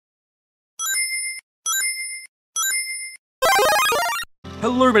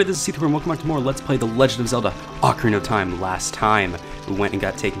Hello everybody, this is SeetherCordGames and welcome back to more Let's Play The Legend of Zelda Ocarina of Time. Last time, we went and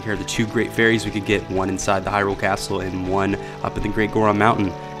got taken care of the two great fairies we could get, one inside the Hyrule Castle and one up in the Great Goron Mountain.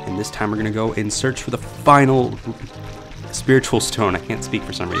 And this time we're going to go and search for the final spiritual stone. I can't speak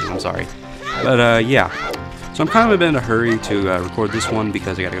for some reason, I'm sorry. But yeah, so I'm kind of a bit in a hurry to record this one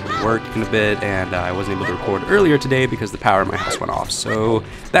because I got to go to work in a bit, and I wasn't able to record earlier today because the power in my house went off, so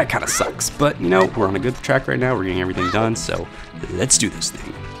that kind of sucks. But, you know, we're on a good track right now, we're getting everything done, so let's do this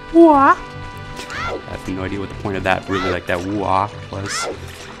thing. Wah! I have no idea what the point of that, really, like, that wah was,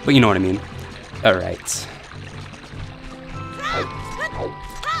 but you know what I mean. Alright.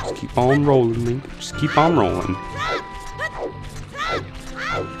 Just keep on rolling, Link. Just keep on rolling.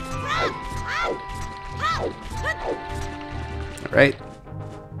 Right.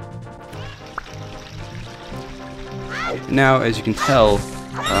 Now, as you can tell,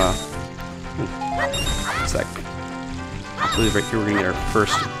 what's that? I believe right here we're gonna get our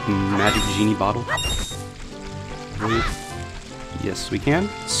first magic genie bottle. Yes, we can.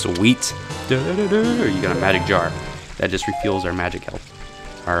 Sweet. You got a magic jar that just refuels our magic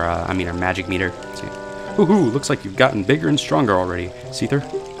health. Our magic meter. Woohoo! Looks like you've gotten bigger and stronger already, Seether.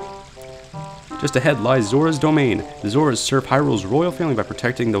 Just ahead lies Zora's domain. The Zoras serve Hyrule's royal family by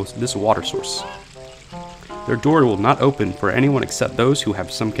protecting this water source. Their door will not open for anyone except those who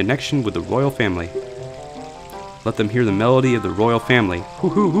have some connection with the royal family. Let them hear the melody of the royal family.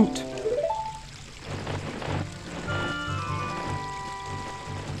 Hoo-hoo hoot!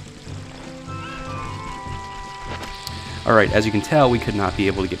 Alright, as you can tell, we could not be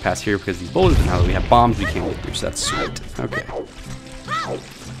able to get past here because these boulders, but now that we have bombs, we can get through, so that's sweet. Okay.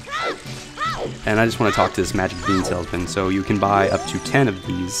 And I just want to talk to this magic bean salesman. So you can buy up to 10 of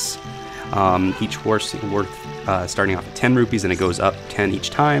these, each worth starting off at 10 rupees, and it goes up 10 each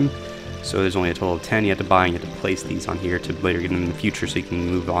time. So there's only a total of 10 you have to buy, and you have to place these on here to later get them in the future so you can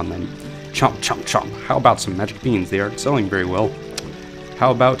move on them. Chomp, chomp, chomp. How about some magic beans? They aren't selling very well.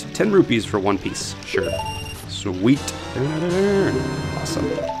 How about 10 rupees for one piece? Sure. Sweet.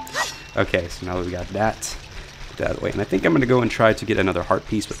 Awesome. Okay, so now that we got that out of the way, and I think I'm going to go and try to get another heart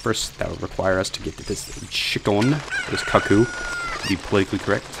piece, but first that would require us to get to this chicken, this cuckoo, to be politically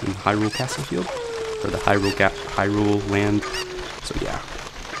correct, in Hyrule Castle Field, or the Hyrule land. So yeah,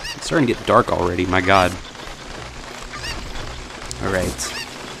 it's starting to get dark already, my god. Alright.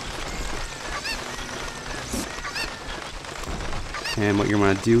 And what you're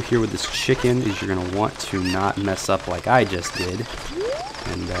going to do here with this chicken is you're going to want to not mess up like I just did,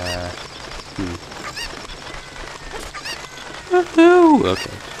 and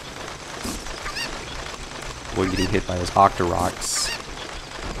okay. Avoid getting hit by those Octoroks.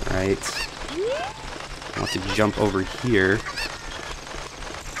 Right. I want to jump over here.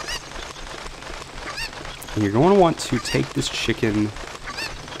 And you're going to want to take this chicken. I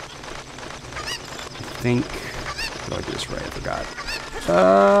think. How do I do this right? I forgot.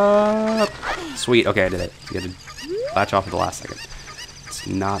 Sweet. Okay, I did it. You had to latch off at the last second.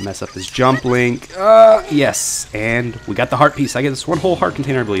 Not mess up this jump, Link. Yes, and we got the heart piece. I get this one whole heart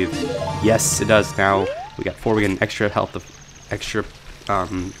container, I believe. Yes, it does. Now we got 4. We get an extra health of extra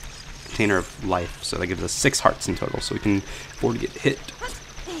container of life, so that gives us 6 hearts in total. So we can afford to get hit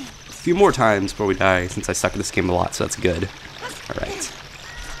a few more times before we die, since I suck at this game a lot. So that's good. All right.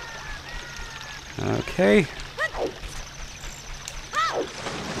 Okay.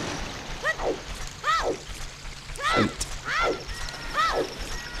 Sweet.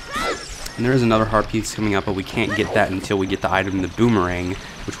 And there is another heart piece coming up, but we can't get that until we get the item in the boomerang,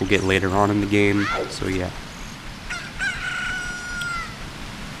 which we'll get later on in the game. So yeah.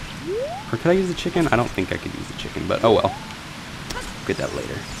 Or could I use the chicken? I don't think I could use the chicken, but oh well. We'll get that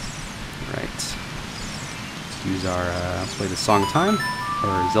later. Alright. Let's use our, let's play the Song of Time.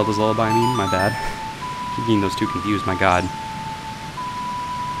 Or Zelda's Lullaby, I mean, my bad. Keep getting those two confused, my god.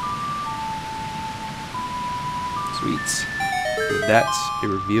 Sweet. With that, it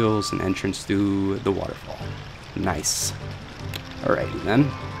reveals an entrance through the waterfall. Nice. Alrighty then.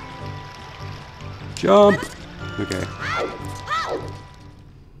 Jump! Okay.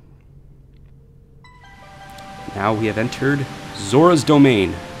 Now we have entered Zora's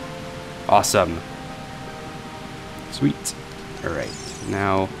domain. Awesome. Sweet. Alright,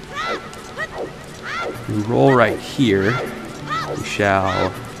 now we roll right here. We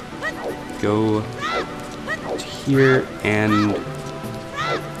shall go here, and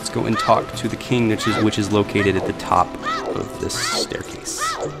let's go and talk to the king, which is located at the top of this staircase.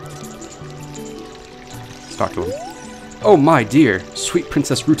 Let's talk to him. Oh my dear, sweet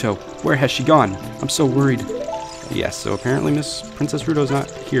Princess Ruto, where has she gone? I'm so worried. Yes, so apparently Miss Princess Ruto's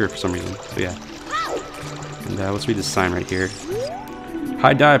not here for some reason. So yeah. And let's read this sign right here.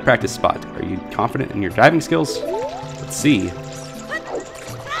 High dive practice spot. Are you confident in your diving skills? Let's see.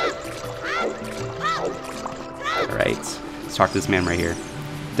 Alright, let's talk to this man right here.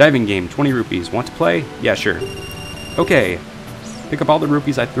 Diving game, 20 rupees. Want to play? Yeah, sure. Okay. Pick up all the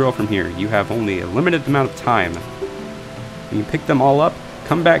rupees I throw from here. You have only a limited amount of time. When you pick them all up,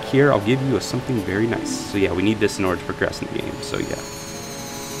 come back here. I'll give you something very nice. So yeah, we need this in order to progress in the game. So yeah.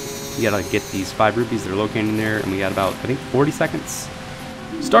 We gotta get these 5 rupees that are located in there, and we got about, I think, 40 seconds.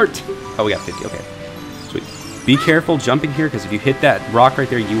 Start! Oh, we got 50. Okay. Sweet. Be careful jumping here, because if you hit that rock right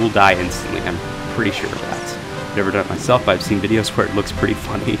there, you will die instantly. I'm pretty sure of that. I've never done it myself, but I've seen videos where it looks pretty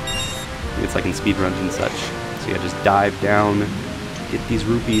funny. It's like in speedruns and such. So yeah, just dive down, get these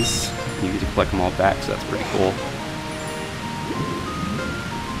rupees, and you get to collect them all back, so that's pretty cool.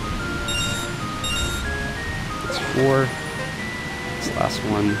 That's 4. This last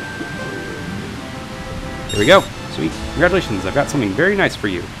one. There we go. Sweet. Congratulations, I've got something very nice for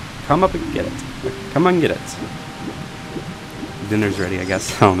you. Come up and get it. Come on, get it. Dinner's ready, I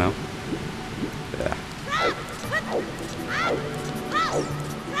guess. I don't know. Yeah.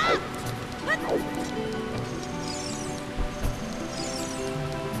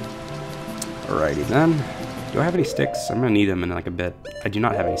 Alrighty then. Do I have any sticks? I'm gonna need them in like a bit. I do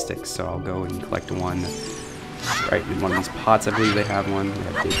not have any sticks, so I'll go and collect one. Right, in one of these pots, I believe they have one. We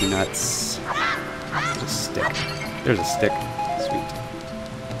have baby nuts. There's a stick. There's a stick. Sweet.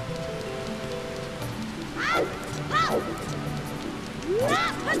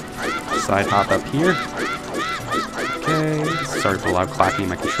 Side hop up here. Okay. Sorry for the loud clacking in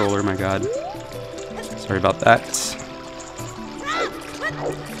my controller, my god. Sorry about that.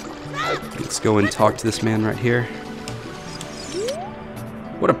 Let's go and talk to this man right here.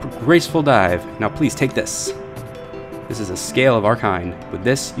 What a graceful dive. Now please take this. This is a scale of our kind. With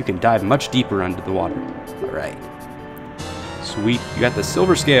this, you can dive much deeper under the water. Alright. Sweet. You got the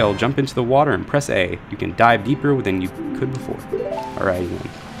silver scale. Jump into the water and press A. You can dive deeper than you could before. Alright then.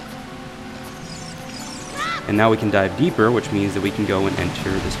 And now we can dive deeper, which means that we can go and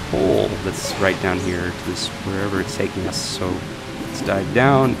enter this hole that's right down here to this wherever it's taking us. So let's dive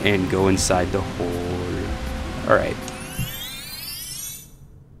down and go inside the hole. Alright.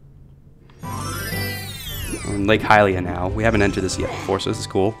 We're in Lake Hylia now. We haven't entered this yet before, so this is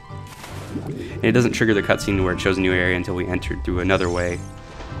cool. And it doesn't trigger the cutscene where it shows a new area until we entered through another way,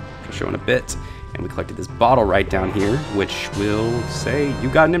 which I'll show in a bit. And we collected this bottle right down here, which will say, you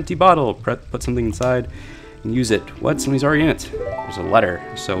got an empty bottle. Put something inside and use it. What? Somebody's already in it. There's a letter,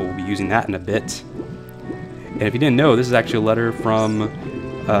 so we'll be using that in a bit. And if you didn't know, this is actually a letter from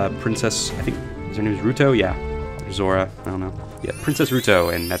Princess, I think, is her name Ruto? Yeah. Or Zora, I don't know. Yeah, Princess Ruto,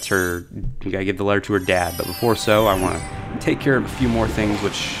 and that's her, we gotta give the letter to her dad. But before so, I want to take care of a few more things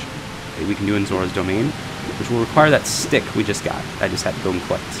which we can do in Zora's domain, which will require that stick we just got. I just had to go and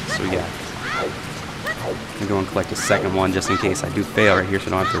collect. So yeah, I'm gonna go and collect a second one just in case I do fail right here, so I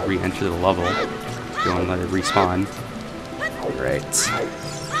don't have to re-enter the level. Go and let it respawn. Right.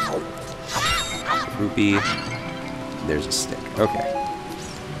 Rupee. There's a stick. Okay.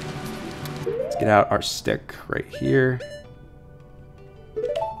 Let's get out our stick right here.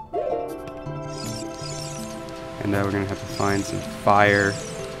 And now we're gonna have to find some fire.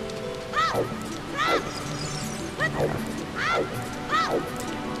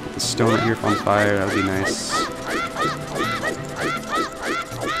 Get the stone right here on fire, that would be nice.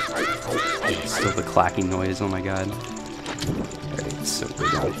 Still the clacking noise, oh my god. Alright, so go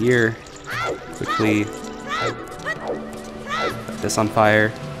down here. Quickly. Put this on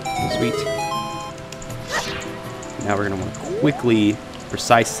fire. Sweet. Now we're gonna want to quickly,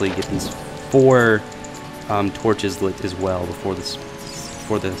 precisely get these 4 torches lit as well before the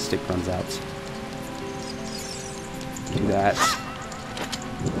stick runs out. Do that.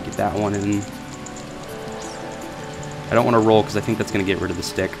 Get that one in. I don't want to roll because I think that's going to get rid of the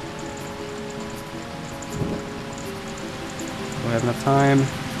stick. Do I have enough time?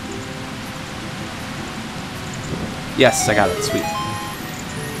 Yes, I got it. Sweet.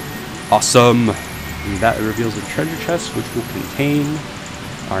 Awesome. And that reveals a treasure chest which will contain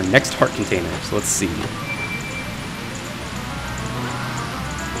our next heart container. So let's see.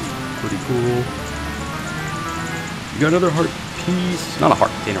 Pretty cool. You got another heart piece. Not a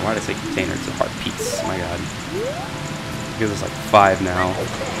heart container. Why did I say container? It's a heart piece. Oh my god. Gives us like 5 now.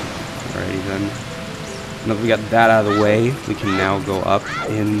 Alrighty then. Now that we got that out of the way, we can now go up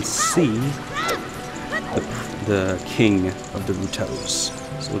and see the king of the Rutos.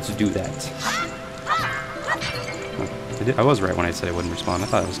 So let's do that. Oh, I was right when I said I wouldn't respond. I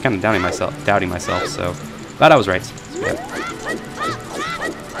thought I was kind of doubting myself, so glad I was right. So, yeah.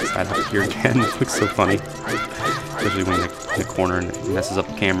 Side hop here again. It looks so funny. especially when you're in the corner and it messes up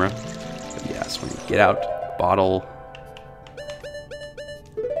the camera. But yeah, so we're going to get out bottle.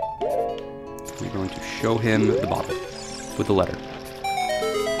 We're going to show him the bottle with the letter.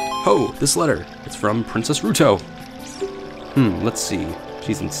 Oh, this letter. It's from Princess Ruto. Let's see.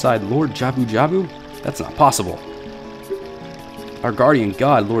 She's inside Lord Jabu Jabu? That's not possible. Our guardian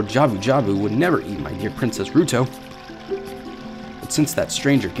god, Lord Jabu Jabu, would never eat my dear Princess Ruto. But since that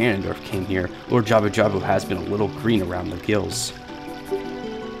stranger Ganondorf came here, Lord Jabu Jabu has been a little green around the gills.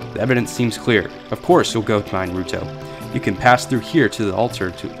 The evidence seems clear. Of course you'll go find Ruto. You can pass through here to the altar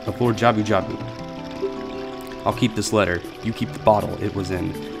of Lord Jabu Jabu. I'll keep this letter. You keep the bottle it was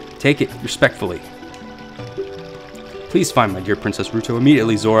in. Take it respectfully. Please find my dear Princess Ruto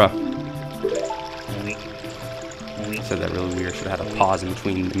immediately, Zora. I said that really weird. Should have had a pause in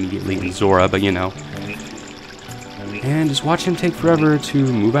between immediately and Zora, but you know. And just watch him take forever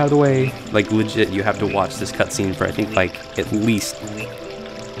to move out of the way. Like, legit, you have to watch this cutscene for, I think, like, at least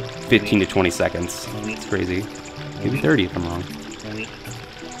 15 to 20 seconds. It's crazy. Maybe 30 if I'm wrong.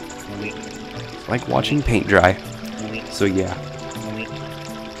 It's like watching paint dry. So, yeah.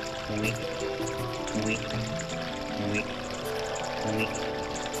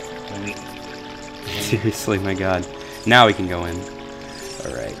 Seriously, my god. Now we can go in.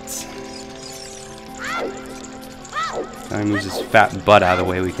 Alright. Now he moves his fat butt out of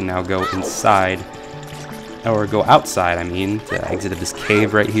the way, we can now go inside. Or go outside, I mean, to exit this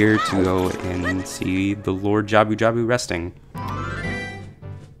cave right here to go and see the Lord Jabu Jabu resting.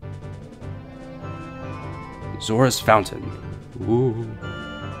 Zora's Fountain. Ooh.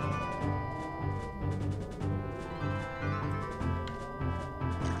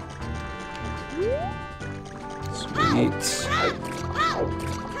 Sweet.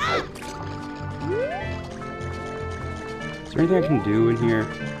 Is there anything I can do in here?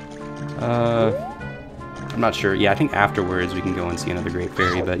 I'm not sure. Yeah, I think afterwards we can go and see another Great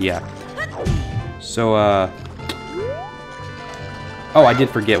Fairy, but yeah. So, oh, I did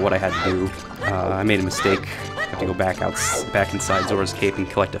forget what I had to do. I made a mistake. I have to go back inside Zora's cave and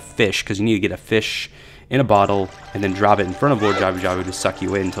collect a fish, because you need to get a fish in a bottle and then drop it in front of Lord Jabu Jabu to suck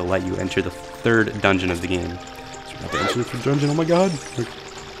you in to let you enter the third dungeon of the game. So we have to enter the third dungeon. Oh my god.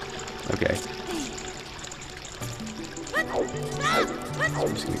 Okay.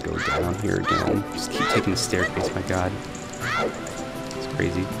 I'm just gonna go down here again. Just keep taking the staircase, my god. It's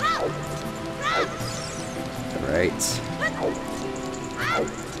crazy. Alright.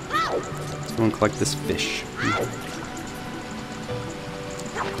 Let's go and collect this fish.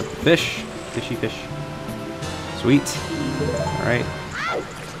 Collect the fish. Fishy fish. Sweet. Alright.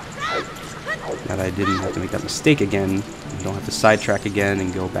 Now that I didn't have to make that mistake again, I don't have to sidetrack again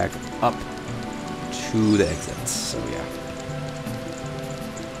and go back up to the exits. So yeah.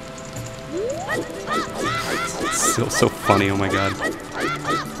 It's still so funny, oh my god.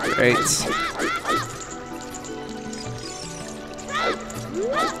 Great.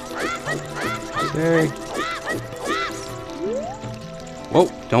 Okay. Whoa,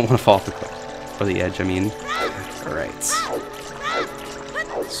 don't want to fall off the cliff. Or the edge, I mean. Alright.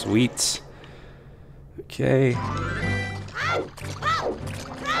 Sweet. Okay.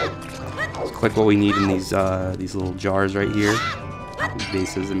 Let's click what we need in these little jars right here. These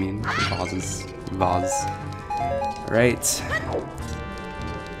vases, I mean, vases. Vase. Alright.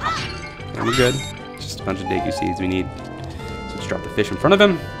 And we're good. Just a bunch of Deku seeds we need. So let's drop the fish in front of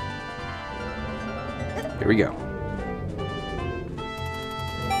him. Here we go.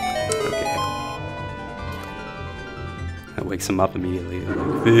 Okay. That wakes him up immediately.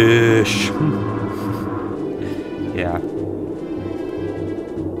 Like, fish! Yeah.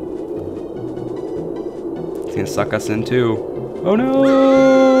 He's gonna suck us in too. Oh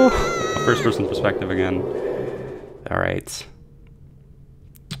no! First person perspective again. Alright.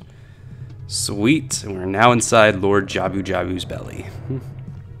 Sweet. And we're now inside Lord Jabu Jabu's belly.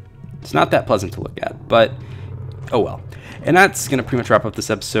 It's not that pleasant to look at, but oh well. And that's going to pretty much wrap up this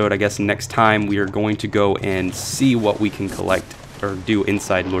episode. I guess next time we are going to go and see what we can collect or do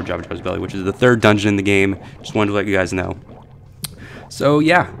inside Lord Jabu Jabu's belly, which is the third dungeon in the game. Just wanted to let you guys know. So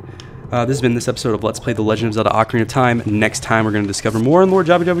yeah. This has been this episode of Let's Play The Legend of Zelda Ocarina of Time. Next time, we're going to discover more on Lord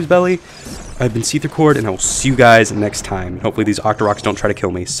Jabu Jabu's belly. I've been SeetherCord, and I will see you guys next time. Hopefully these Octoroks don't try to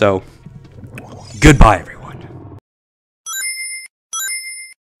kill me. So, goodbye, everyone.